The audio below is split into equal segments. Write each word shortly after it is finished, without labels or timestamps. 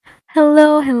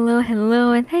Hello, hello,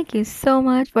 hello, and thank you so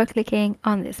much for clicking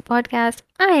on this podcast.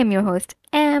 I am your host,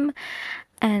 M,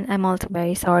 and I'm also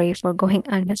very sorry for going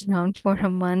underground for a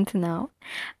month now.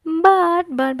 But,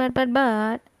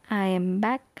 I am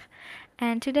back,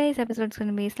 and today's episode is going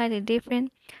to be slightly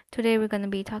different. Today, we're going to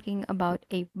be talking about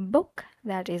a book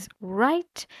that is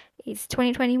right. It's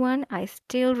 2021. I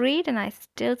still read and I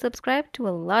still subscribe to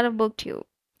a lot of booktube.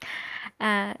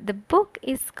 The book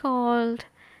is called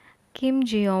Kim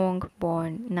Jeong,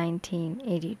 born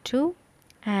 1982,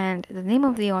 and the name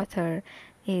of the author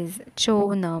is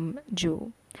Cho Nam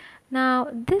Joo. Now,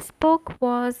 this book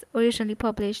was originally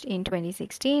published in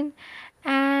 2016,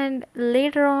 and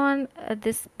later on,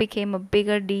 this became a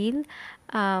bigger deal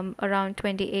around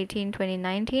 2018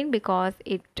 2019 because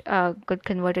it got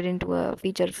converted into a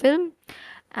feature film.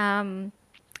 Um,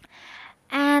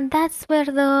 and that's where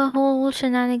the whole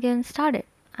shenanigans started.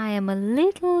 I am a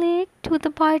little late to the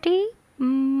party,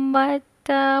 but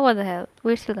what the hell?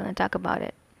 We're still gonna talk about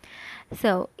it.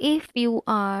 So, if you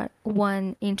are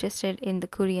one interested in the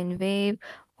Korean wave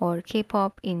or K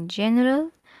pop in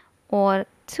general, or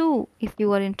two, if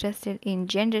you are interested in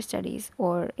gender studies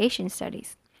or Asian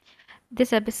studies,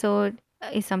 this episode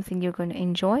is something you're going to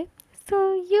enjoy.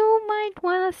 So, you might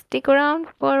want to stick around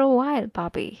for a while,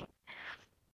 Poppy.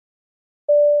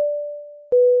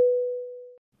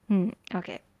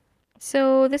 Okay.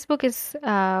 So this book is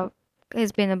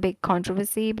has been a big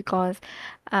controversy because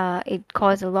it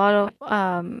caused a lot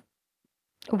of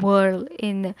whirl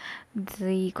in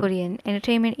the Korean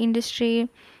entertainment industry,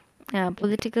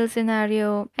 political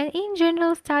scenario, and in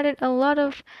general started a lot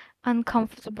of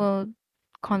uncomfortable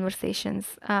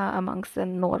conversations amongst the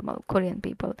normal Korean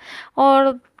people.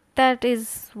 Or that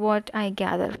is what I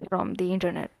gather from the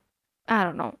internet. I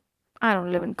don't know. I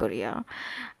don't live in Korea.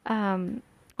 Um,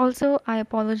 Also, I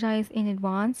apologize in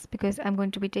advance because I'm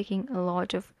going to be taking a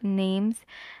lot of names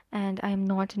and I'm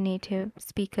not a native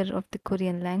speaker of the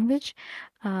Korean language.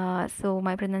 So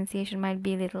my pronunciation might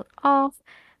be a little off.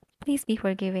 Please be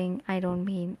forgiving. I don't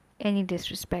mean any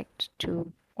disrespect to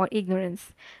or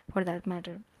ignorance for that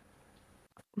matter.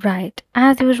 Right.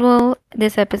 As usual,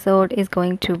 this episode is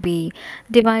going to be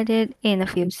divided in a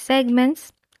few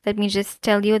segments. Let me just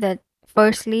tell you that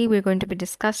firstly, we're going to be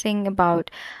discussing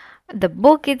about the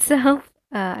book itself.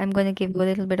 I'm going to give you a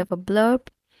little bit of a blurb.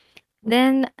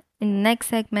 Then, in the next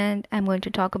segment, I'm going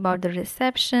to talk about the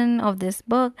reception of this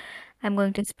book. I'm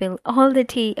going to spill all the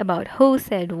tea about who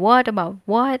said what about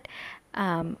what.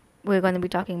 We're going to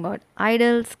be talking about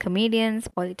idols, comedians,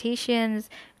 politicians,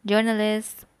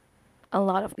 journalists, a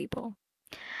lot of people.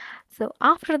 So,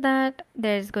 after that,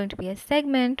 there's going to be a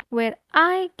segment where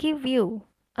I give you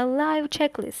a live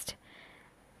checklist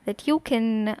that you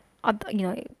can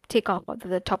take off of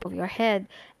the top of your head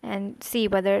and see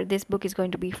whether this book is going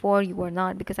to be for you or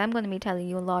not, because I'm going to be telling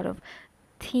you a lot of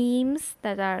themes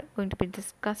that are going to be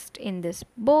discussed in this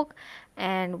book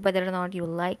and whether or not you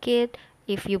like it,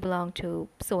 if you belong to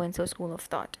so and so school of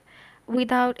thought,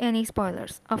 without any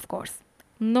spoilers, of course.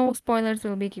 No spoilers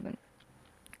will be given,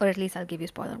 or at least I'll give you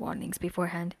spoiler warnings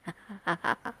beforehand.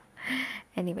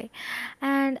 Anyway,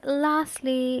 and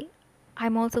lastly,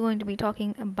 I'm also going to be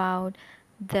talking about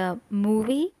the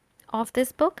movie of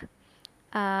this book,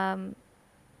 um,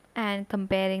 and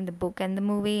comparing the book and the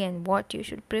movie and what you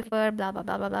should prefer, blah blah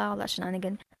blah blah blah, all that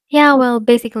shenanigan. Yeah, well,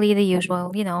 basically the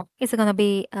usual, it's gonna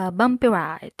be a bumpy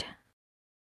ride.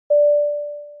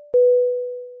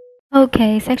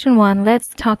 Okay, section one, let's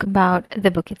talk about the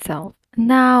book itself.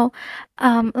 Now,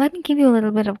 let me give you a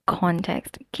little bit of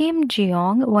context.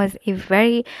 Jeong was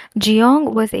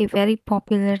a very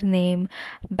popular name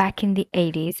back in the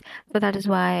 80s. So that is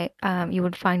why you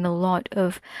would find a lot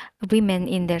of women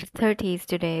in their 30s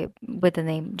today with the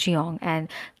name Jeong. And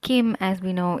Kim, as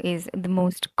we know, is the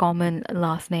most common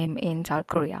last name in South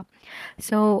Korea.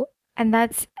 So, and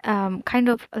that's kind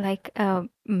of like a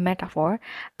metaphor,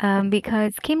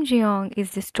 because Kim Jeong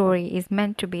is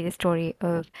meant to be the story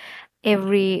of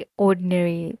every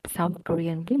ordinary South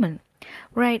Korean woman,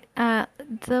 right?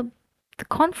 The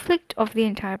conflict of the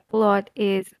entire plot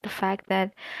is the fact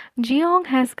that Jeong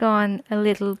has gone a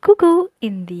little cuckoo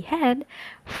in the head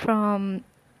from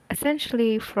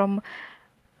essentially from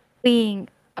being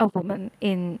a woman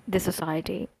in the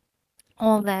society,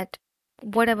 all that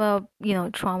whatever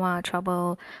trauma,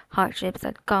 trouble, hardships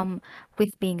that come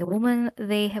with being a woman,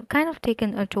 they have kind of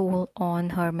taken a toll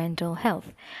on her mental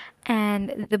health.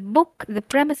 And the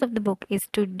premise of the book is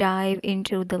to dive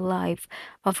into the life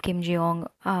of Kim Jeong,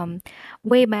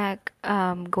 way back,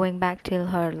 going back till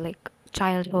her like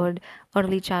childhood,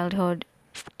 early childhood,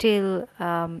 till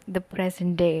the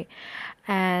present day,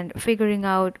 and figuring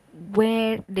out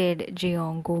where did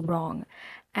Jeong go wrong.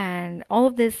 And all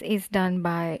of this is done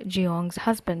by Jeong's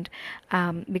husband,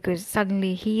 because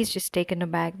suddenly he's just taken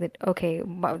aback that, okay,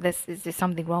 well, this is there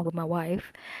something wrong with my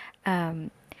wife.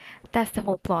 Um, that's the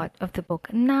whole plot of the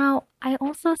book. Now, I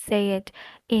also say it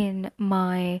in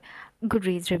my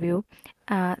Goodreads review,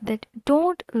 that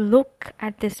don't look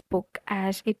at this book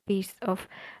as a piece of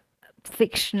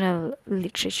fictional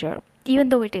literature, even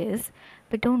though it is,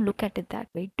 but don't look at it that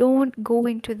way. Don't go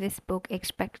into this book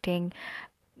expecting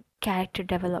character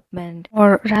development,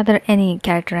 or rather any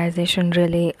characterization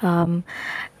really.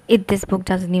 This book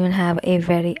doesn't even have a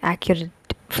very accurate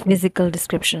physical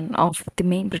description of the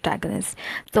main protagonist.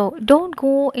 So don't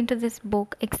go into this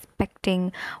book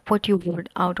expecting what you would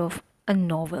out of a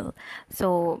novel.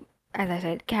 So as I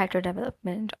said, character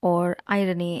development or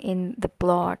irony in the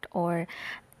plot or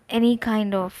any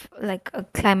kind of like a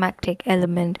climactic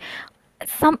element,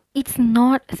 it's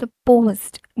not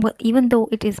supposed, well, even though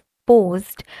it is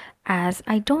posed as,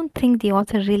 I don't think the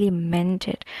author really meant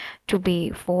it to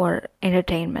be for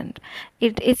entertainment.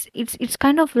 It's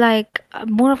kind of like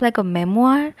more of like a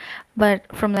memoir,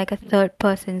 but from like a third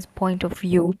person's point of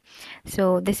view.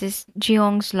 So this is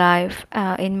Jeong's life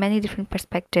in many different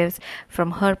perspectives,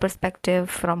 from her perspective,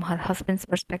 from her husband's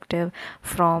perspective,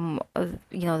 from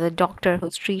the doctor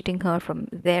who's treating her, from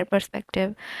their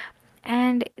perspective.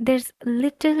 And there's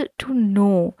little to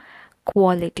no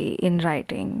quality in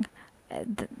writing.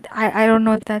 I don't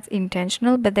know if that's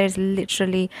intentional, but there's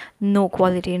literally no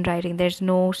quality in writing. There's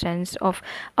no sense of,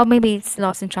 or maybe it's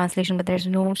lost in translation, but there's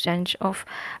no sense of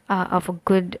a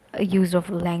good use of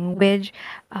language,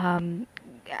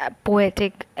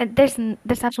 poetic. And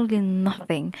there's absolutely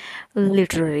nothing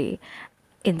literary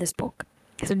in this book.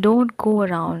 So don't go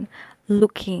around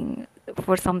looking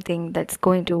for something that's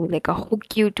going to like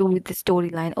hook you to the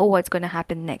storyline. Oh, what's going to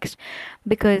happen next?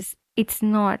 Because it's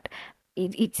not.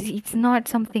 It's not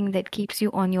something that keeps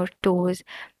you on your toes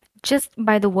just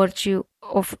by the virtue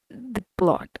of the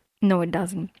plot. No, it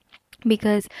doesn't.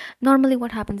 Because normally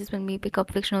what happens is when we pick up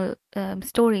fictional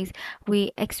stories,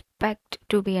 we expect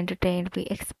to be entertained. We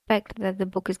expect that the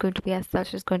book is going to be as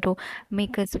such, is going to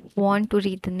make us want to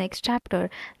read the next chapter.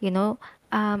 you know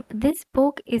this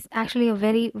book is actually a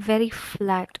very very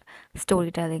flat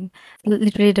storytelling,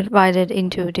 literally divided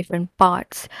into different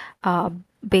parts,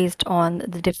 based on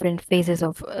the different phases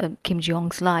of Kim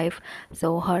Jong's life.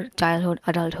 So her childhood,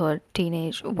 adulthood,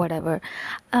 teenage, whatever.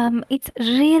 It's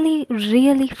really,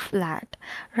 really flat,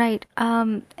 right?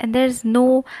 And there's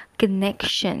no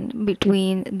connection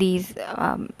between these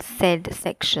said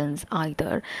sections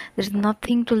either. There's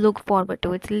nothing to look forward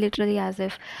to. It's literally as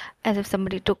if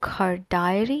somebody took her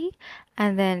diary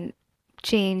and then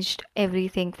changed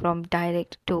everything from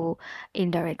direct to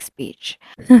indirect speech.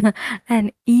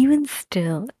 And even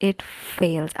still, it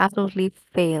fails, absolutely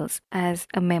fails as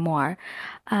a memoir.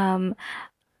 Um,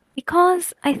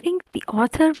 because I think the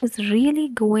author was really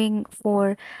going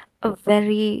for a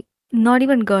very, not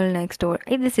even girl next door.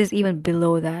 This is even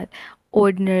below that,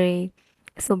 ordinary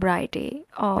sobriety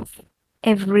of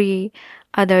every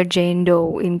other Jane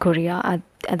Doe in Korea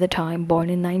at the time, born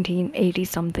in 1980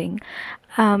 something.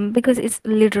 Because it's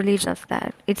literally just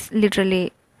that. It's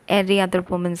literally every other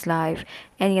woman's life,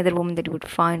 any other woman that you would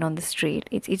find on the street.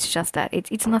 It's just that.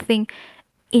 It's nothing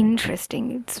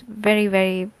interesting. It's very,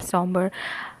 very somber.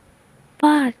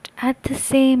 But at the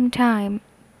same time,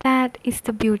 that is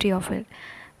the beauty of it.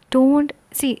 Don't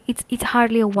see, it's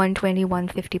hardly a 120,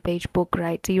 150 page book,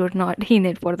 right? So you're not in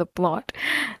it for the plot.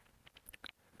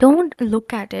 Don't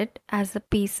look at it as a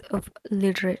piece of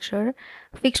literature,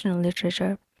 fictional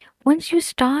literature. Once you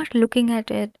start looking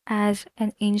at it as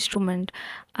an instrument,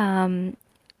 um,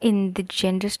 in the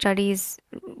gender studies,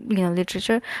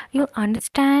 literature, you'll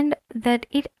understand that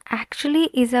it actually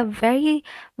is a very,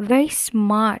 very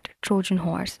smart Trojan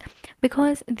horse,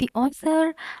 because the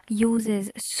author uses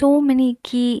so many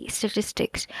key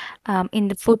statistics in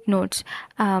the footnotes,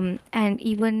 and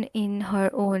even in her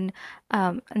own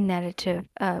narrative,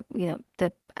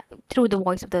 the through the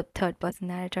voice of the third person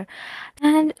narrator.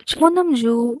 And Chonam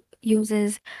Ju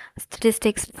uses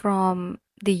statistics from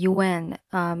the UN,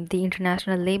 the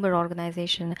International Labour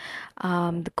Organization,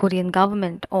 the Korean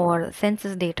government, or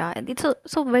census data. And it's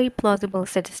so very plausible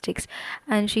statistics,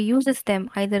 and she uses them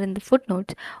either in the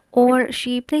footnotes or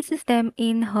she places them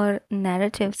in her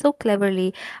narrative so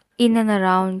cleverly in and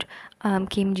around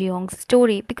Kim Ji Young's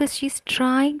story, because she's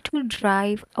trying to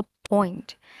drive a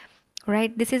point,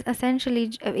 right? This is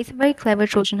essentially, it's a very clever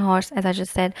Trojan horse, as I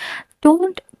just said.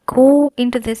 Don't go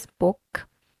into this book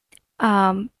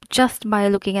just by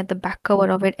looking at the back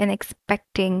cover of it and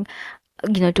expecting,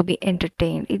 to be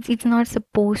entertained. It's not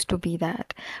supposed to be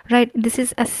that, right? This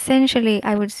is essentially,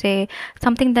 I would say,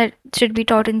 something that should be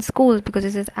taught in schools, because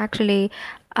this is actually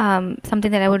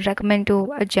something that I would recommend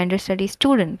to a gender studies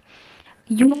student.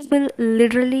 You will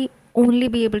literally only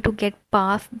be able to get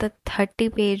past the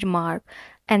 30-page mark,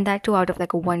 and that too out of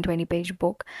like a 120-page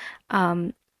book,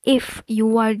 if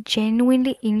you are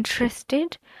genuinely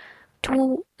interested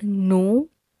to know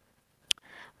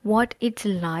what it's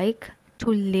like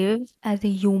to live as a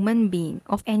human being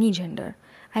of any gender.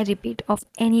 I repeat, of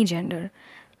any gender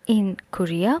in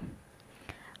Korea.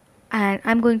 And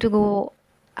I'm going to go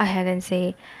ahead and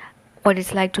say what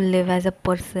it's like to live as a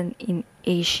person in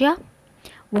Asia,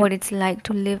 what it's like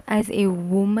to live as a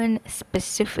woman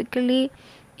specifically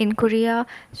in Korea,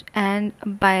 and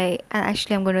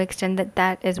actually I'm going to extend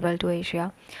that as well to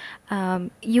Asia.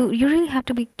 You really have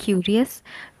to be curious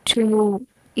to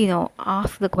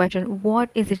ask the question, what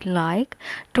is it like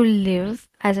to live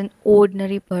as an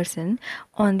ordinary person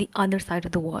on the other side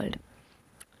of the world?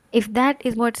 If that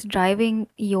is what's driving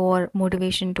your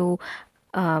motivation to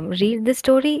read the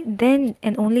story, then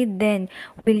and only then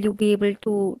will you be able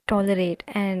to tolerate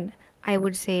and, I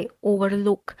would say,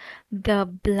 overlook the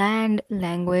bland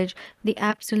language, the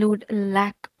absolute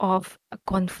lack of a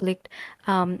conflict,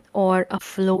 or a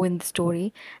flow in the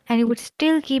story, and you would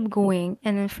still keep going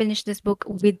and then finish this book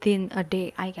within a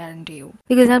day, I guarantee you.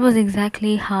 Because that was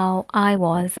exactly how I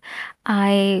was.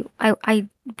 I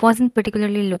wasn't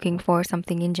particularly looking for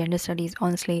something in gender studies,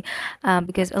 honestly,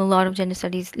 because a lot of gender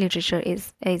studies literature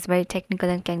is very technical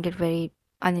and can get very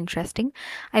uninteresting.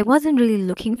 I wasn't really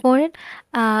looking for it,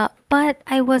 but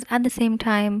I was at the same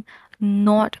time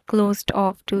not closed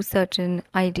off to certain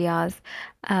ideas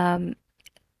um,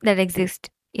 that exist,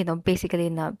 basically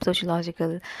in a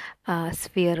sociological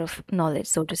sphere of knowledge,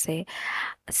 so to say.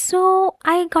 So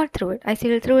I got through it. I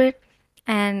sailed through it,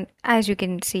 and as you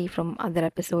can see from other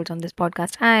episodes on this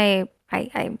podcast,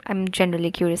 I'm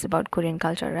generally curious about Korean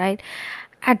culture, right?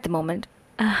 At the moment.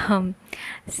 Um,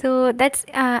 so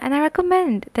and I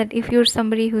recommend that if you're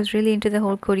somebody who's really into the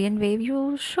whole Korean wave,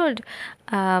 you should,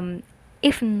 um,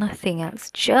 if nothing else,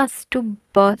 just to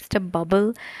burst a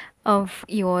bubble of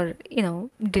your,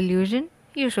 delusion,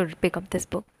 you should pick up this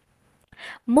book.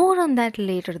 More on that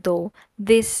later, though.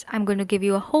 This, I'm going to give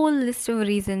you a whole list of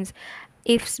reasons,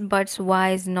 ifs, buts,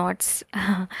 whys, nots,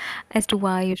 as to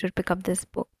why you should pick up this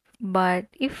book. But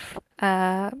if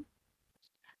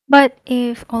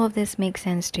all of this makes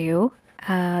sense to you,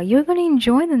 you're going to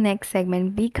enjoy the next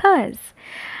segment, because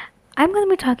I'm going to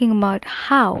be talking about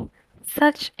how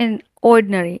such an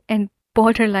ordinary and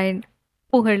borderline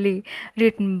poorly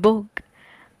written book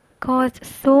caused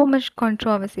so much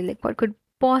controversy. Like, what could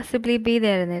possibly be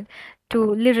there in it to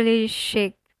literally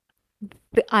shake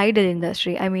the idol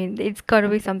industry? I mean, it's got to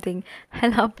be something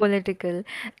hella political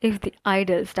if the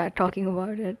idols start talking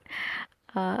about it.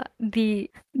 The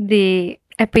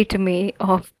epitome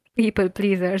of people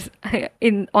pleasers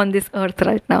in on this earth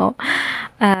right now.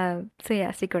 So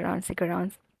yeah, stick around, stick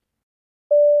around.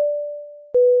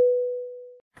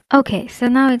 Okay, so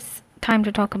now it's time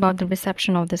to talk about the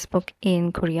reception of this book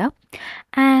in Korea.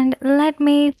 And let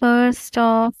me first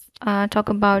off talk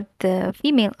about the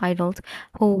female idols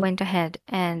who went ahead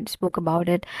and spoke about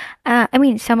it. I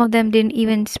mean, some of them didn't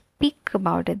even speak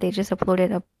about it, they just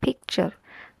uploaded a picture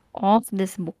of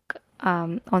this book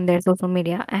on their social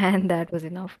media, and that was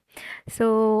enough.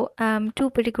 So, two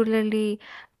particularly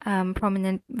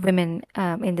prominent women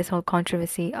in this whole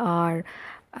controversy are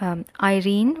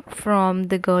Irene from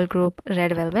the girl group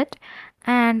Red Velvet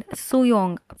and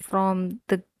Soyoung from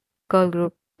the girl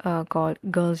group called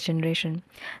Girls' Generation.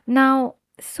 Now,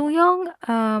 Soyoung,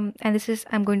 and this is,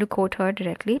 I'm going to quote her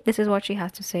directly. This is what she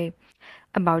has to say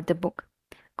about the book.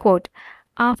 Quote,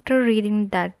 after reading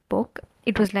that book,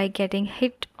 it was like getting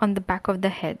hit on the back of the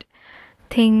head.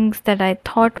 Things that I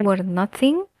thought were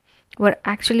nothing were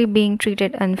actually being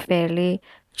treated unfairly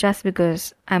just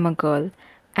because I'm a girl.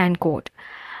 End quote.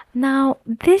 Now,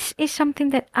 this is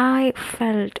something that I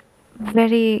felt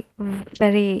very,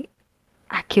 very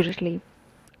accurately.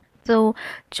 So,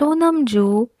 Cho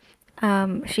Nam-joo,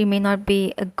 she may not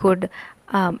be a good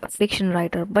fiction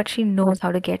writer, but she knows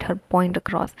how to get her point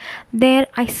across. There,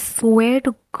 I swear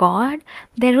to God,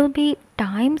 there will be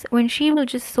times when she will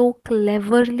just so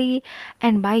cleverly,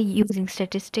 and by using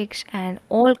statistics and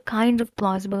all kinds of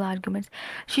plausible arguments,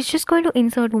 she's just going to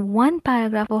insert one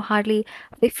paragraph of hardly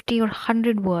 50 or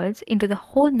 100 words into the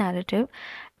whole narrative,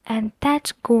 and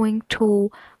that's going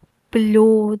to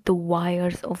blow the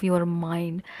wires of your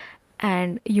mind,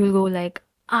 and you'll go like,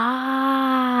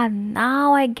 ah,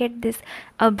 now I get this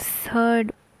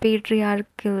absurd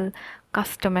patriarchal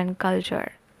custom and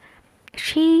culture.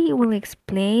 She will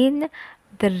explain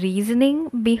the reasoning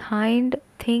behind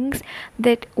things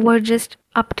that were just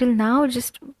up till now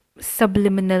just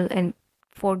subliminal and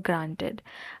for granted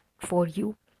for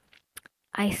you.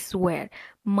 I swear,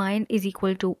 mind is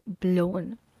equal to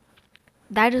blown.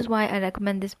 That is why I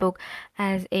recommend this book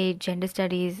as a gender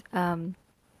studies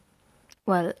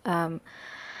well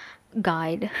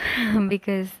guide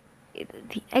because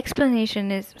the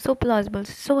explanation is so plausible,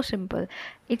 so simple.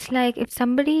 It's like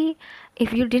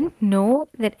if you didn't know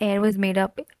that air was made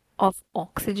up of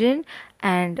oxygen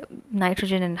and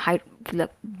nitrogen and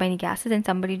like many gases, and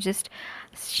somebody just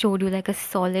showed you like a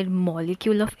solid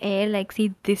molecule of air, like,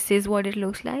 see, this is what it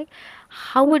looks like.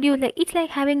 How would you like? It's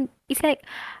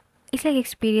like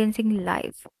experiencing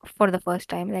life for the first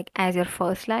time, like as your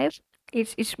first life.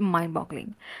 It's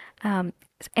mind-boggling.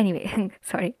 Anyway,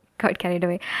 sorry, got carried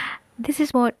away. This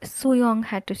is what So Young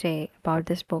had to say about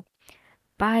this book.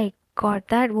 By God,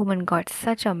 that woman got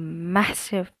such a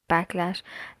massive backlash.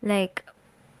 Like,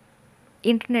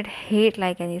 internet hate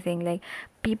like anything. Like,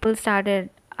 people started.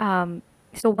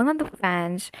 So one of the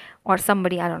fans, or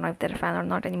somebody, I don't know if they're a fan or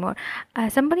not anymore,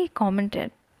 somebody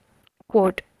commented,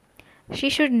 quote, "She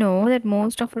should know that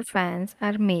most of her fans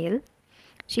are male.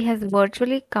 She has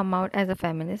virtually come out as a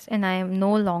feminist, and I am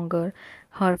no longer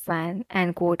her fan."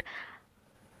 End quote.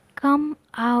 Come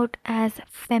out as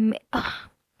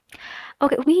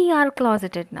Okay, we are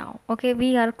closeted now. Okay,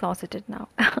 we are closeted now.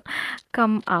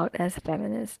 Come out as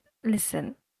feminist.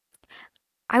 Listen,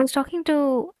 I was talking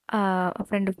to a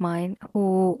friend of mine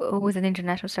who was an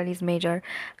international studies major,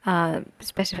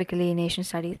 specifically in Asian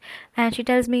studies, and she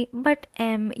tells me, "But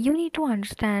you need to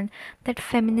understand that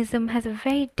feminism has a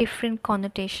very different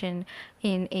connotation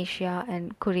in Asia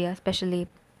and Korea, especially.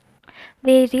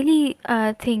 They really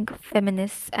think of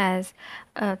feminists as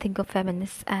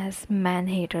man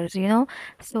haters, you know.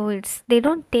 So they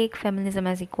don't take feminism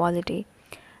as equality.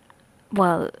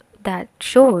 Well, that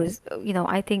shows,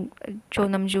 I think Cho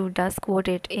Namju does quote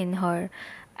it in her,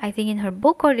 I think in her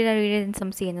book, or did I read it in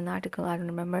some CNN article? I don't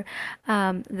remember.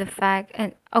 The fact,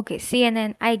 and okay,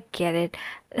 CNN, I get it.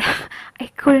 I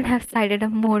couldn't have cited a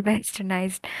more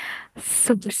westernized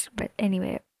source, but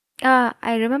anyway.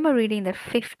 I remember reading that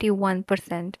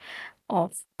 51%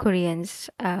 of Koreans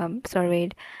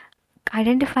surveyed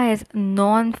identify as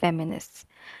non-feminists.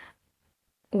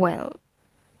 Well,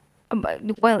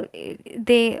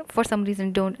 they for some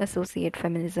reason don't associate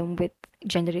feminism with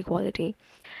gender equality,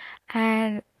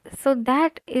 and so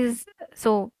that is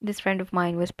so this friend of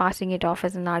mine was passing it off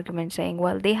as an argument, saying,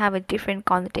 well, they have a different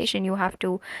connotation. You have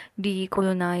to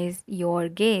decolonize your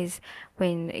gaze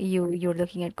when you're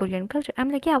looking at Korean culture. I'm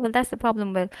like, yeah, well, that's the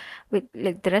problem with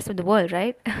like the rest of the world,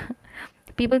 right?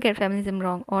 People get feminism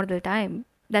wrong all the time.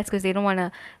 That's because they don't want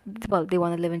to, well, they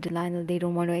want to live in denial. They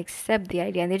don't want to accept the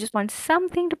idea, and they just want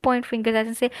something to point fingers at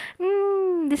and say,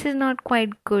 this is not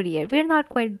quite good yet. We're not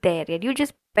quite there yet. You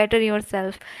just better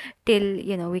yourself till,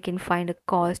 we can find a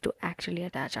cause to actually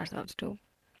attach ourselves to.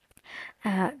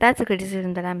 That's a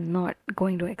criticism that I'm not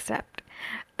going to accept.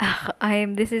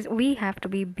 We have to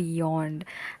be beyond,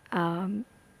 um,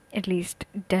 at least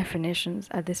definitions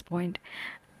at this point.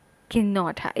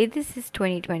 Cannot have, this is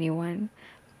 2021,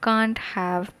 can't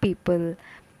have people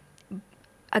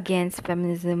against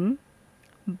feminism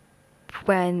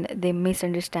when they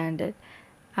misunderstand it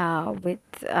with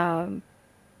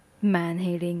man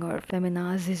hating or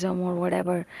feminazism or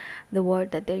whatever the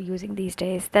word that they're using these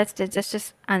days. That's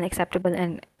just unacceptable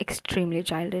and extremely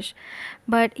childish.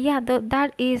 But yeah,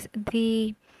 that is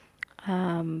the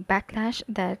backlash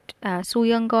that Soo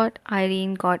Young got.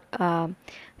 Irene got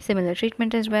similar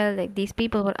treatment as well. Like, these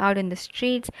people were out in the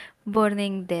streets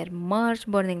burning their merch,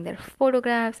 burning their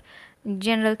photographs.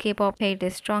 General K-pop hate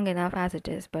is strong enough as it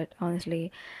is, but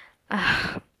honestly,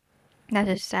 uh, that's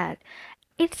just sad.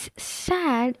 It's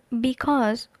sad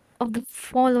because of the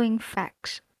following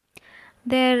facts.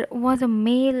 There was a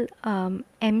male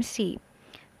MC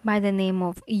by the name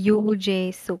of Yoo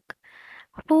Jae Suk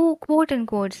who quote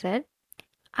unquote said,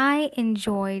 I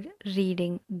enjoyed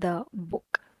reading the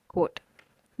book. Quote.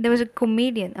 There was a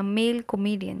comedian, a male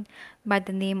comedian by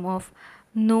the name of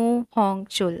No Hong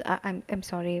Chul. I'm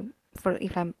sorry for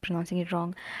if I'm pronouncing it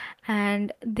wrong.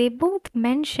 And they both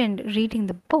mentioned reading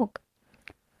the book.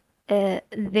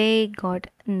 They got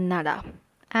nada.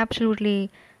 Absolutely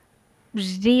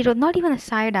zero, not even a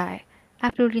side eye.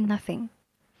 Absolutely nothing.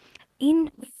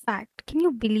 In fact, can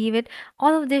you believe it?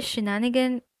 All of this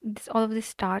shenanigan, all of this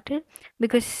started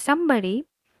because some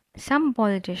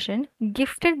politician,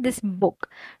 gifted this book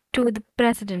to the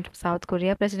president of South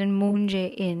Korea, President Moon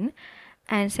Jae-in,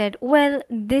 and said, well,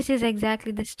 this is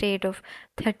exactly the state of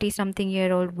 30 something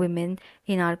year old women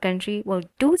in our country. Well,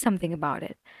 do something about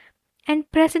it.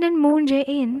 And President Moon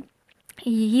Jae-in,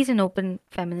 he's an open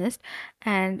feminist,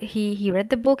 and he read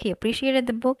the book, he appreciated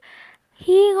the book.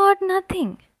 He got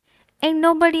nothing. Ain't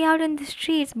nobody out in the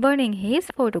streets burning his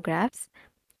photographs.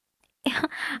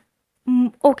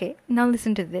 Okay, now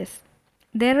listen to this.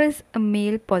 There is a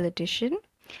male politician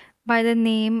by the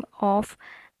name of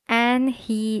An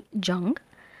Hee Jung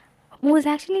who was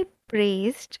actually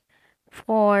praised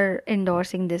for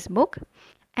endorsing this book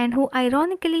and who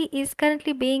ironically is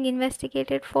currently being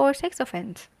investigated for sex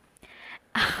offense.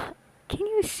 Can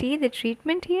you see the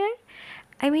treatment here?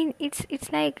 I mean,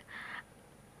 it's like,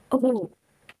 oh,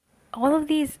 all of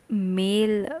these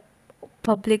male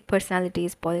public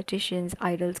personalities, politicians,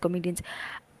 idols, comedians,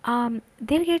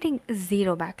 they're getting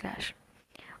zero backlash.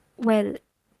 Well,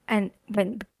 and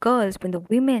when the girls, when the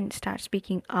women start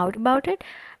speaking out about it,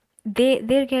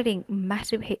 they're getting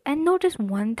massive hate. And notice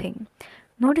one thing,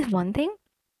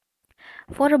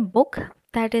 for a book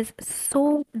that is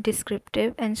so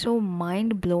descriptive and so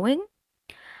mind blowing,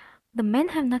 the men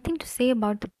have nothing to say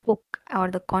about the book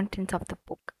or the contents of the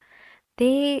book.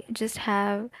 They just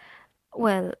have,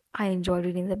 well, I enjoy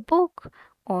reading the book,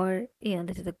 or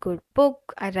this is a good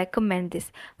book, I recommend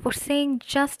this. For saying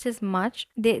just as much,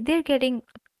 they're getting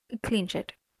clean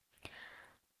shit.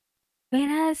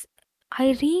 Whereas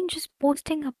Irene just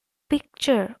posting a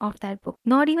picture of that book,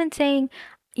 not even saying,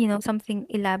 something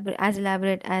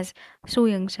elaborate as Su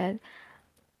Young said.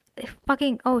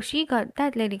 Fucking, oh,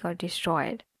 that lady got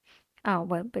destroyed. Oh,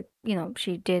 well, but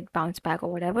she did bounce back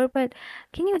or whatever. But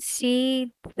can you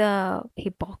see the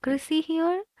hypocrisy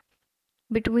here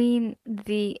between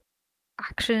the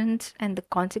actions and the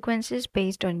consequences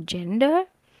based on gender?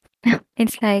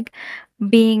 It's like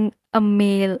being a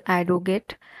male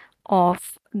advocate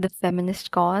of the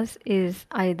feminist cause is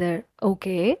either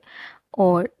okay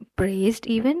or praised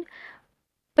even,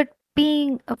 but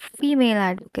being a female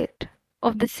advocate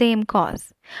of the same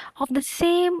cause, of the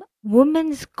same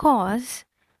woman's cause,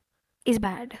 is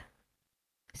bad.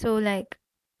 So, like,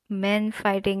 men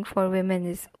fighting for women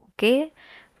is okay,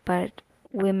 but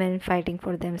women fighting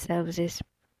for themselves is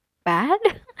bad.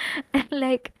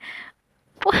 Like,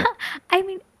 I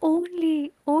mean,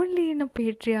 only in a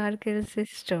patriarchal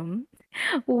system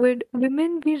would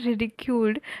women be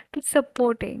ridiculed to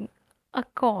supporting a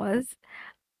cause,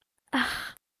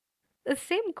 the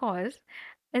same cause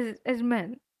as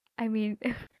men. I mean,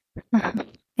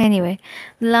 anyway,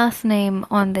 last name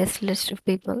on this list of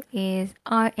people is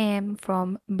RM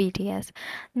from BTS.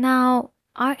 Now,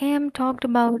 RM talked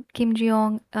about Kim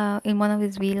Jong in one of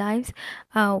his V lives,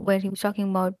 where he was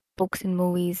talking about books and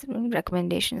movies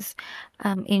recommendations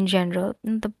in general.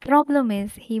 The problem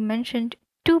is he mentioned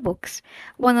two books.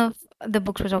 One of the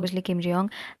books was obviously Kim Jong.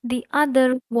 The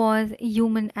other was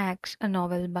Human Acts, a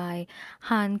novel by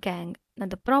Han Kang. Now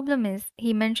the problem is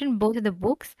he mentioned both of the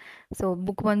books, so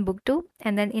book one, book two,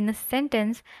 and then in a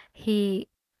sentence he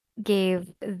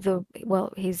gave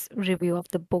his review of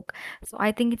the book. So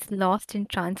I think it's lost in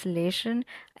translation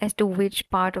as to which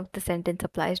part of the sentence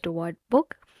applies to what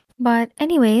book. But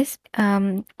anyways,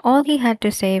 all he had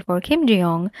to say for Kim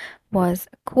Jong was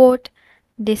quote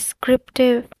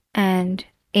descriptive and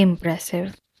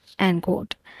impressive end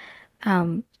quote.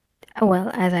 Um,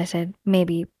 well, as I said,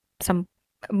 some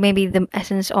maybe the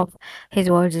essence of his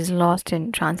words is lost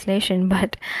in translation,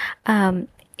 but um,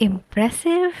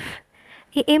 impressive.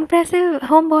 Impressive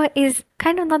homeboy is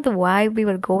kind of not the vibe we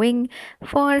were going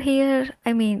for here.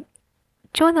 I mean,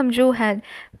 Cho Namju had,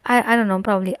 I don't know,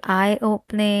 probably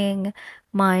eye-opening,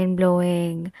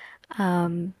 mind-blowing,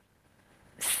 um,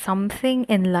 something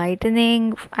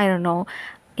enlightening. I don't know,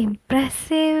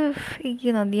 impressive.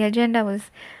 The agenda was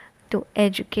to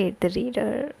educate the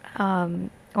reader,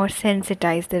 or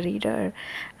sensitize the reader,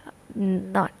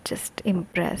 not just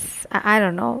impress. I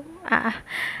don't know.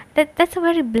 That's a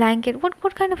very blanket.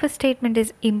 What kind of a statement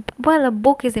is well, a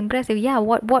book is impressive. Yeah.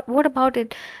 What about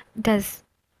it does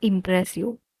impress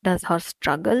you? Does her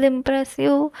struggle impress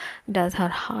you? Does her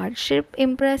hardship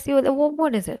impress you?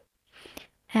 What is it?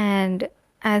 And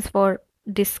as for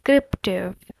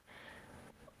descriptive,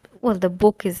 well, the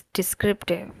book is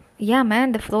descriptive. Yeah,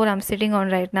 man, the floor I'm sitting on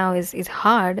right now is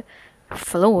hard.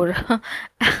 Floor.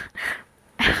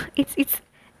 It's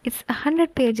it's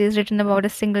 100 pages written about a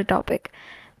single topic.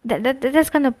 That's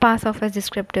gonna pass off as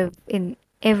descriptive in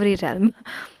every realm.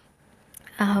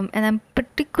 And I'm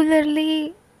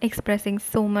particularly expressing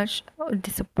so much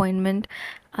disappointment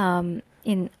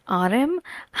in RM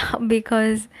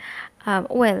because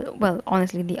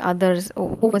Honestly, the others.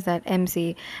 Oh, who was that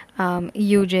MC?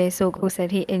 UJ Sok, who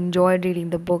said he enjoyed reading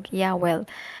the book. Yeah, well,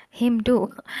 him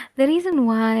too. The reason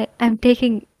why I'm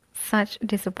taking such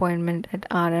disappointment at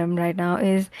RM right now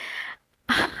is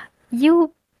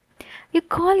you you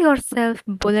call yourself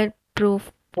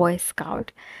bulletproof Boy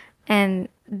Scout, and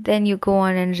then you go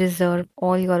on and reserve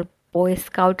all your Boy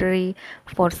Scoutery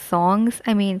for songs.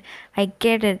 I mean, I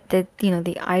get it that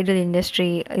the idol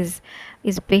industry is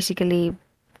basically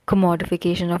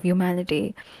commodification of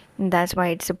humanity. And that's why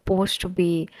it's supposed to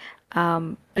be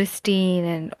pristine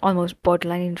and almost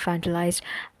borderline infantilized.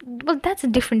 Well, that's a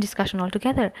different discussion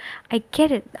altogether. I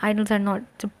get it. Idols are not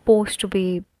supposed to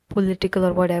be political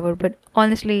or whatever, but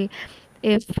honestly,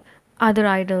 if other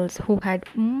idols who had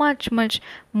much, much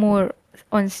more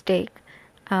on stake,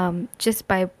 just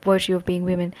by virtue of being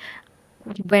women,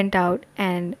 went out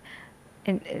and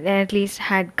at least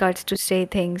had guts to say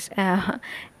things.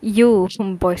 You,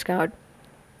 Boy Scout,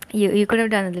 you could have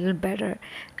done a little better.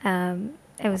 I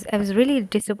was really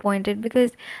disappointed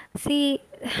because, see,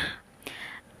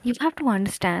 you have to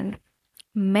understand,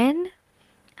 men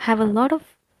have a lot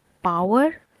of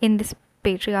power in this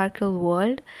patriarchal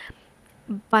world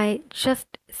by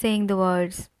just saying the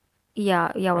words,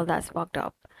 yeah, yeah, well, that's fucked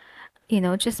up.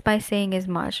 Just by saying as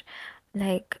much,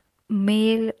 like,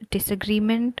 male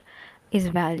disagreement is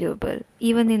valuable,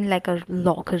 even in like a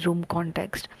locker room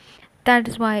context. That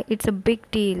is why it's a big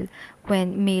deal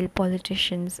when male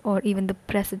politicians or even the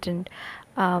president,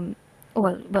 um,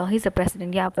 well, he's a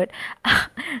president, yeah, but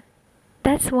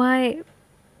that's why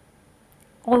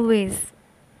always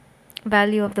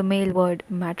value of the male word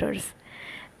matters.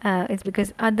 It's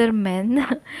because other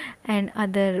men and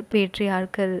other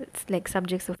patriarchal, like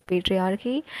subjects of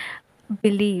patriarchy,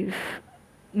 believe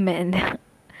men.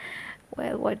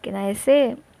 Well, what can I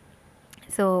say?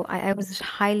 So I was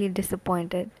highly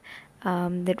disappointed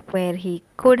that where he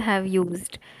could have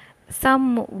used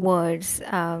some words,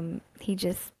 he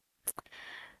just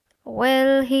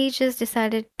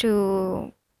decided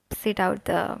to sit out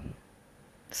the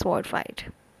sword fight,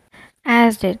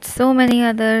 as did so many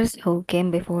others who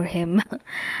came before him.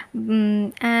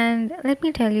 And let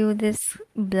me tell you, this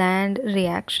bland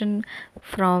reaction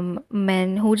from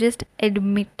men who just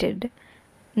admitted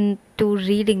to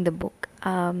reading the book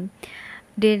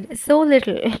did so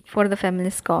little for the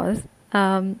feminist cause,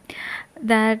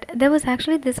 that there was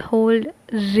actually this whole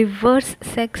reverse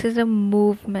sexism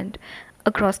movement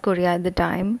across Korea at the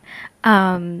time,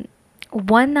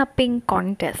 one upping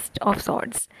contest of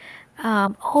sorts.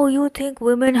 Oh, you think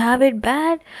women have it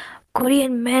bad?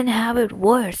 Korean men have it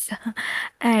worse.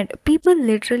 And people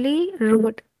literally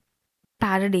wrote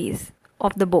parodies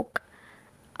of the book,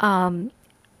 um,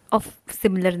 of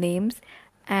similar names,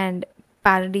 and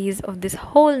parodies of this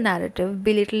whole narrative,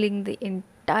 belittling the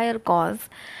entire cause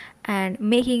and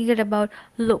making it about,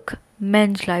 look,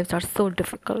 men's lives are so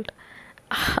difficult.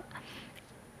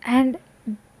 and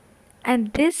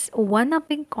and this one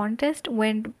upping contest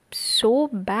went so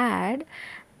bad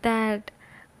that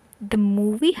the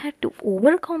movie had to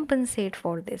overcompensate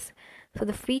for this. So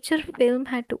the feature film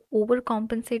had to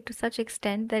overcompensate to such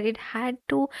extent that it had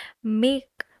to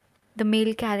make the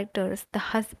male characters, the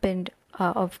husband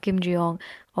of Kim Ji-young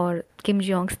or Kim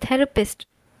Ji-young's therapist,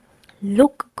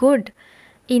 look good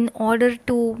in order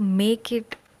to make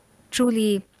it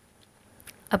truly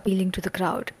appealing to the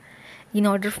crowd, in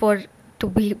order for to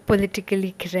be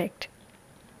politically correct.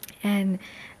 And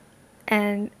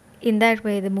and in that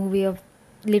way the movie of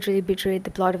literally betrayed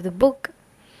the plot of the book,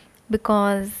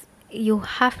 because you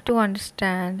have to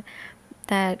understand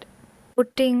that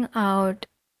putting out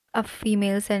a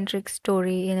female centric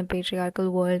story in a patriarchal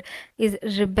world is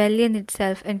rebellion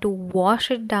itself, and to wash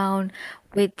it down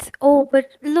with, oh, but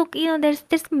look, there's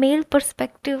this male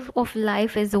perspective of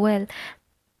life as well,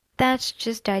 that's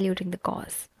just diluting the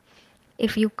cause.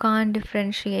 If you can't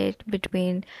differentiate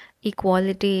between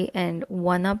equality and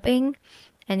one upping,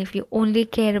 and if you only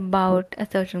care about a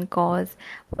certain cause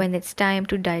when it's time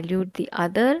to dilute the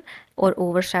other or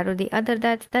overshadow the other,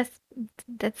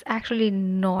 that's actually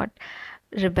not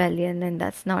rebellion, and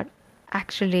that's not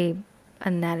actually a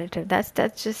narrative. That's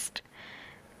just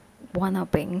one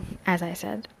upping, as I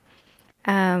said.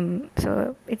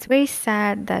 So it's very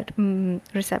sad that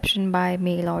reception by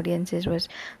male audiences was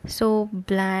so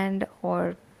bland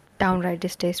or downright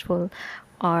distasteful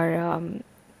or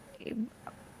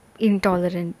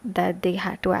intolerant that they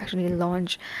had to actually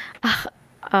launch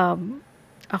um,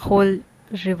 a whole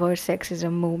reverse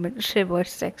sexism movement.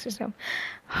 Reverse sexism.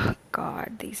 Oh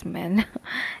God, these men.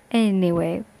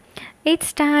 Anyway,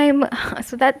 it's time.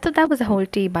 So that was the whole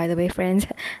tea, by the way, friends.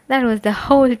 That was the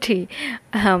whole tea.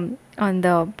 on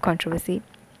the controversy.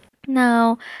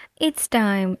 Now, it's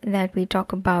time that we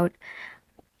talk about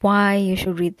why you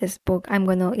should read this book. I'm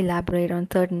going to elaborate on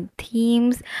certain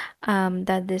themes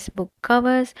that this book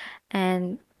covers,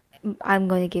 and I'm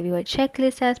going to give you a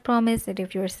checklist as promised that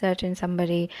if you're certain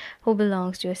somebody who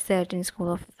belongs to a certain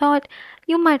school of thought,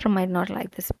 you might or might not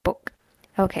like this book.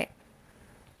 Okay.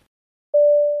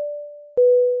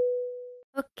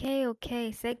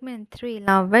 Okay. Segment three.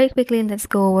 Now, very quickly, let's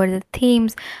go over the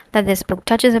themes that this book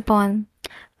touches upon.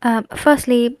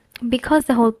 Firstly, because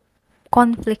the whole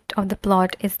conflict of the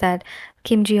plot is that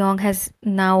Kim Ji Young has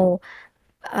now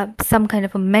some kind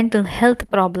of a mental health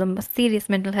problem, a serious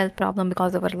mental health problem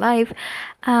because of her life.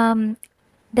 Um,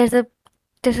 there's a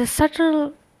there's a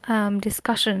subtle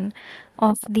discussion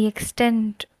of the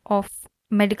extent of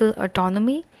medical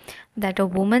autonomy that a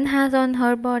woman has on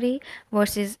her body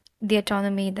versus the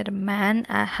autonomy that a man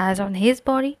has on his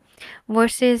body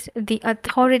versus the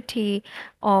authority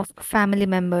of family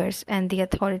members and the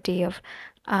authority of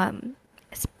um,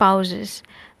 spouses,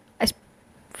 as-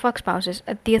 fuck spouses,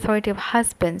 the authority of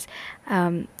husbands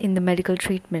in the medical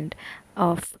treatment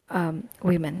of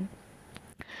women.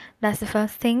 That's the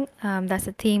first thing. That's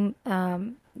a theme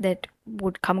that you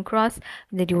would come across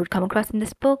in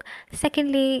this book.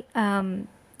 Secondly,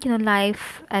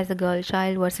 life as a girl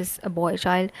child versus a boy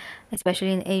child,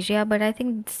 especially in Asia. But I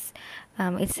think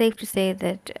it's safe to say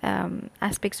that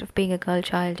aspects of being a girl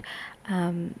child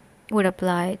would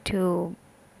apply to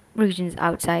regions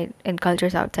outside and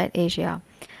cultures outside Asia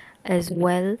as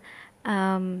well.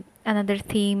 Another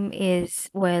theme is,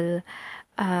 well,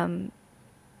 um,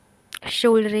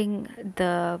 shouldering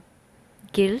the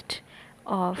guilt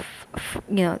of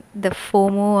the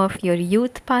FOMO of your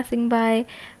youth passing by,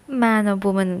 man or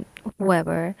woman,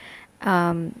 whoever,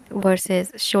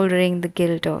 versus shouldering the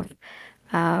guilt of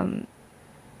um,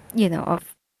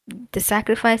 of the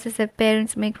sacrifices that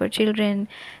parents make for children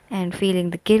and feeling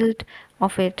the guilt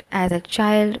of it as a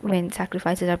child when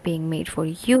sacrifices are being made for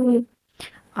you.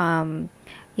 um,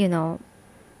 you know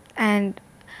and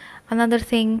another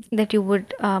thing that you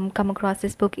would come across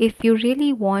this book, if you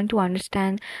really want to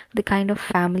understand the kind of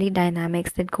family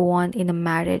dynamics that go on in a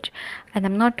marriage, and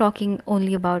I'm not talking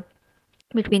only about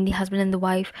between the husband and the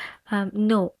wife,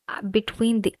 no,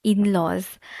 between the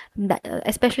in-laws,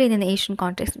 especially in an Asian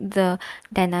context, the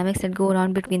dynamics that go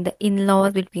around between the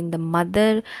in-laws, between the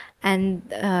mother and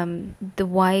the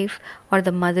wife, or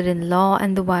the mother-in-law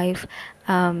and the wife.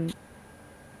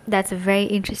 That's a very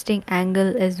interesting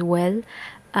angle as well.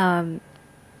 Um,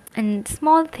 and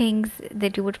small things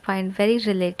that you would find very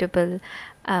relatable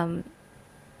um,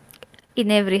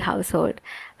 in every household.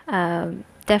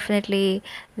 Definitely,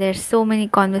 there's so many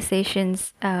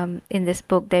conversations in this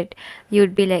book that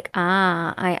you'd be like,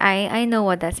 I know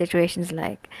what that situation's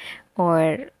like.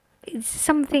 Or it's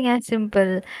something as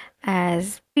simple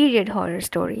as period horror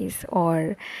stories,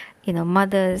 or,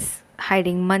 mothers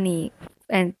hiding money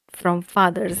and from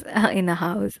fathers in a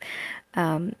house,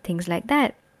 things like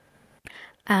that.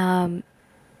 Um,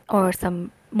 or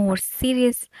some more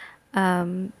serious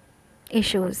um,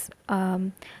 issues,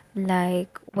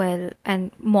 like, well,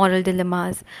 and moral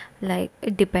dilemmas like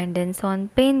dependence on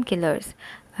painkillers,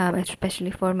 especially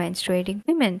for menstruating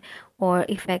women, or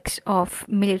effects of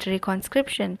military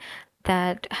conscription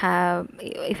on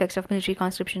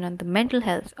the mental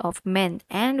health of men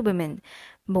and women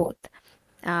both.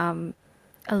 um,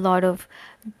 a lot of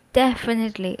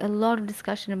Definitely a lot of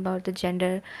discussion about the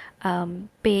gender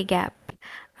pay gap.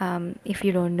 If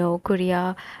you don't know,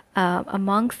 Korea,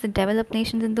 amongst the developed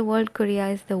nations in the world, Korea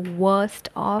is the worst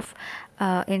off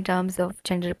in terms of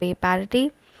gender pay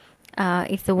parity.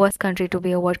 It's the worst country to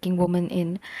be a working woman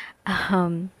in.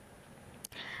 Um,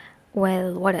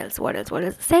 well, what else? What else? What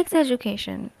else? Sex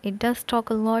education. It does talk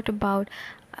a lot about,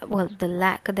 well, the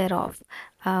lack thereof.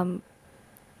 Um,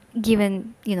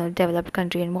 Given developed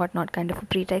country and whatnot, kind of a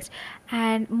pretext,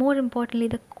 and more importantly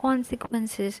the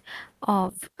consequences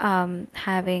of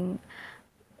having,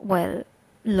 well,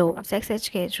 low sex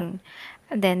education.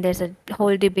 And then there's a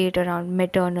whole debate around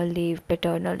maternal leave,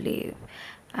 paternal leave.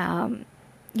 um,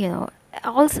 you know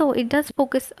Also, it does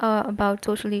focus about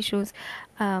social issues,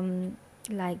 um,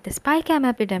 like the spy cam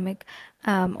epidemic,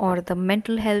 or the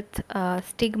mental health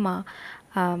stigma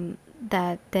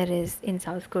that there is in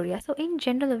South Korea. So in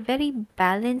general, a very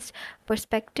balanced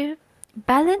perspective.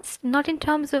 Balanced not in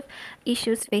terms of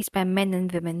issues faced by men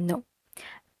and women, no.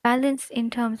 Balanced in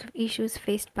terms of issues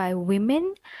faced by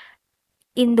women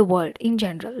in the world in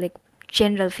general, like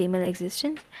general female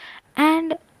existence,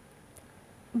 and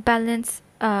balance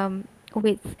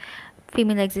with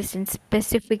female existence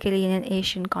specifically in an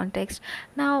Asian context.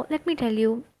 Now, let me tell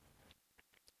you,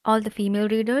 all the female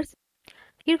readers,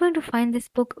 You're going to find this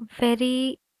book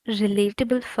very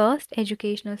relatable first,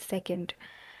 educational second.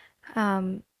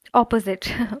 Um,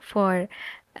 Opposite for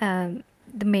the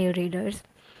male readers.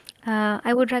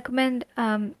 I would recommend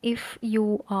if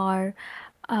you are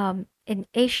an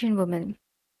Asian woman,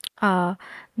 uh,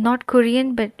 not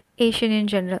Korean, but Asian in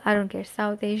general. I don't care,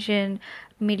 South Asian,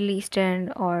 Middle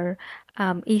Eastern, or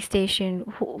East Asian,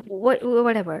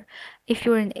 whatever. If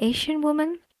you're an Asian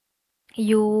woman,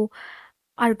 you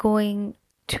are going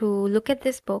to look at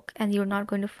this book and you're not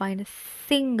going to find a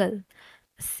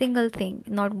single thing,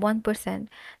 not 1%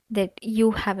 that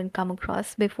you haven't come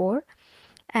across before.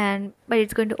 And but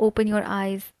it's going to open your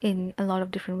eyes in a lot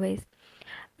of different ways.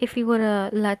 If you were a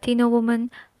Latino woman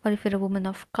or if you're a woman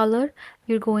of color,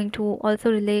 you're going to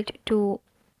also relate to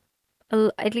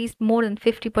at least more than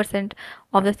 50%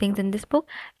 of the things in this book.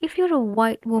 If you're a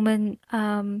white woman,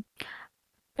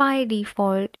 by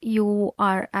default, you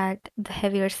are at the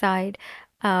heavier side,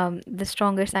 the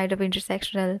stronger side of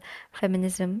intersectional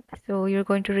feminism. So you're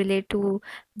going to relate to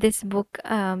this book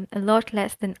a lot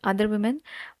less than other women,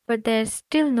 but there's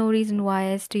still no reason why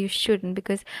as to you shouldn't,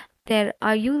 because there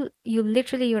are you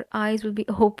literally your eyes will be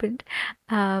opened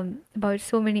about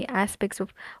so many aspects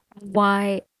of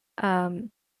why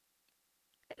um,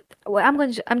 well,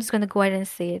 I'm just gonna go ahead and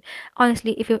say it.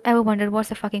 Honestly, if you've ever wondered what's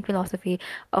the fucking philosophy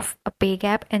of a pay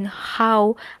gap and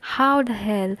how the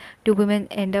hell do women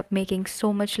end up making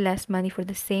so much less money for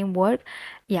the same work,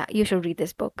 yeah, you should read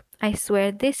this book. I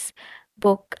swear this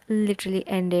book literally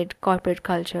ended corporate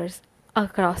cultures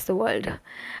across the world.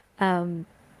 Um,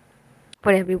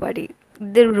 for everybody.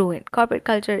 They're ruined. Corporate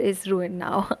culture is ruined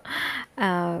now.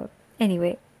 uh,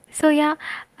 anyway, so yeah,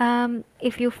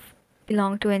 if you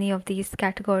belong to any of these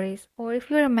categories, or if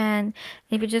you're a man,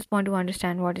 if you just want to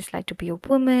understand what it's like to be a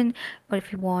woman, or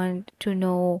if you want to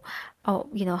know, oh,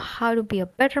 how to be a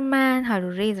better man, how to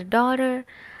raise a daughter,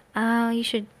 you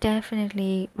should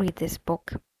definitely read this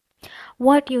book.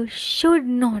 What you should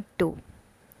not do,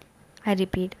 I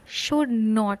repeat, should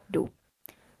not do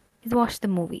is watch the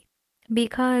movie,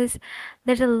 because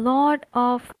there's a lot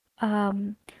of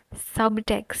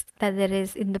subtext that there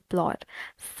is in the plot,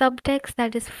 subtext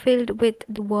that is filled with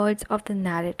the words of the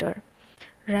narrator,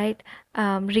 right?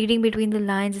 Reading between the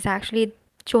lines is actually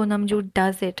Cho Namju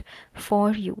does it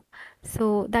for you.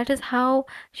 So that is how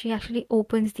she actually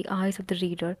opens the eyes of the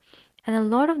reader, and a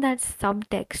lot of that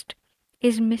subtext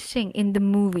is missing in the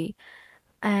movie.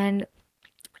 And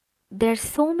there's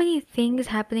so many things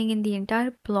happening in the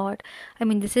entire plot. I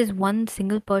mean, this is one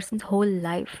single person's whole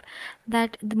life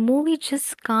that the movie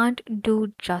just can't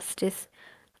do justice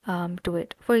to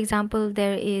it. For example,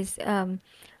 there is a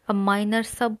minor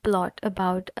subplot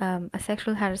about a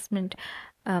sexual harassment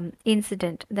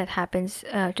incident that happens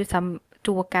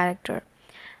to a character,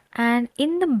 and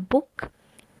in the book,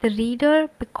 the reader,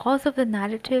 because of the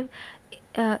narrative,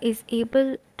 is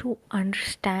able to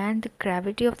understand the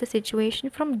gravity of the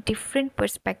situation from different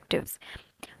perspectives.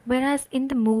 Whereas in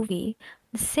the movie,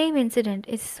 the same incident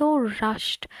is so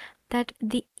rushed that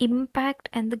the impact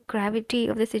and the gravity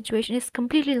of the situation is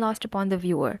completely lost upon the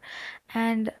viewer.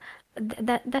 And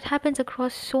that happens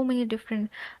across so many different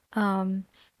um,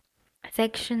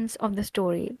 sections of the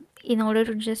story. In order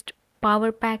to just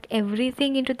power pack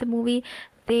everything into the movie,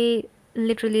 they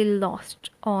literally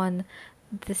lost on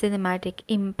the cinematic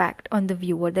impact on the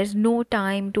viewer. There's no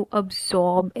time to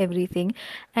absorb everything,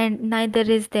 and neither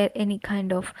is there any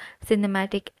kind of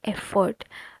cinematic effort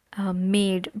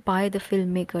made by the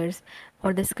filmmakers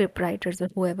or the script writers or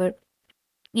whoever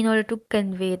in order to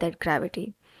convey that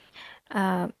gravity.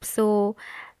 So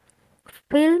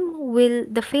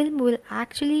the film will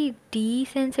actually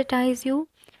desensitize you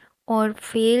or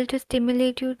fail to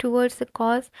stimulate you towards the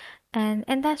cause, and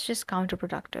that's just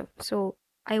counterproductive. So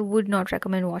I would not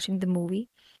recommend watching the movie.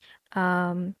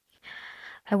 um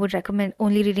I would recommend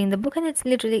only reading the book, and it's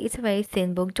a very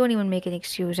thin book. Don't even make an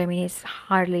excuse. I mean, it's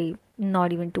hardly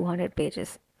not even 200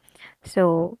 pages.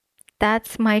 So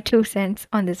that's my 2 cents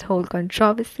on this whole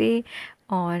controversy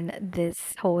on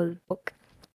this whole book.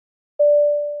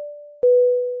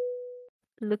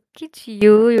 Look at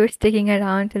you, you're sticking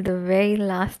around till the very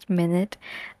last minute.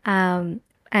 Um,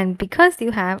 and because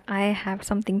I have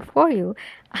something for you.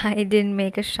 I didn't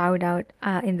make a shout out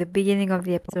in the beginning of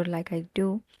the episode like I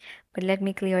do, but let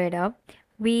me clear it up.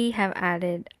 We have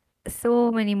added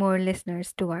so many more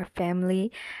listeners to our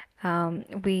family.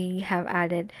 We have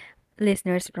added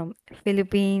listeners from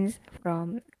Philippines,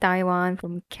 from Taiwan,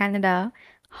 from Canada,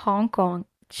 Hong Kong,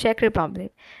 Czech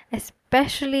Republic,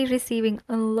 especially receiving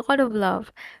a lot of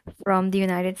love from the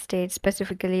United States,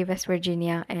 specifically West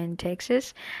Virginia and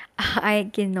Texas.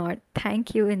 I cannot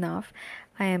thank you enough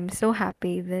I am so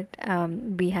happy that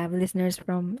we have listeners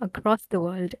from across the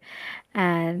world,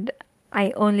 and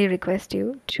I only request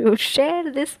you to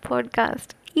share this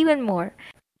podcast even more.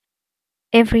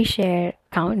 Every share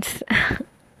counts.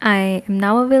 I am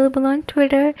now available on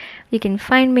Twitter. You can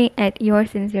find me at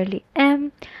yours sincerely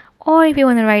M. Or if you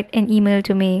want to write an email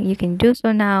to me, you can do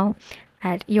so now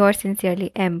at yours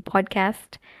sincerely M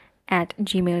podcast at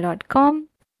gmail.com.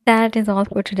 That is all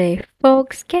for today,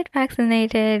 folks. Get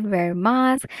vaccinated, wear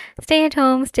masks, stay at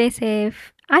home, stay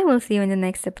safe. I will see you in the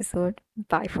next episode.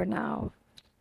 Bye for now.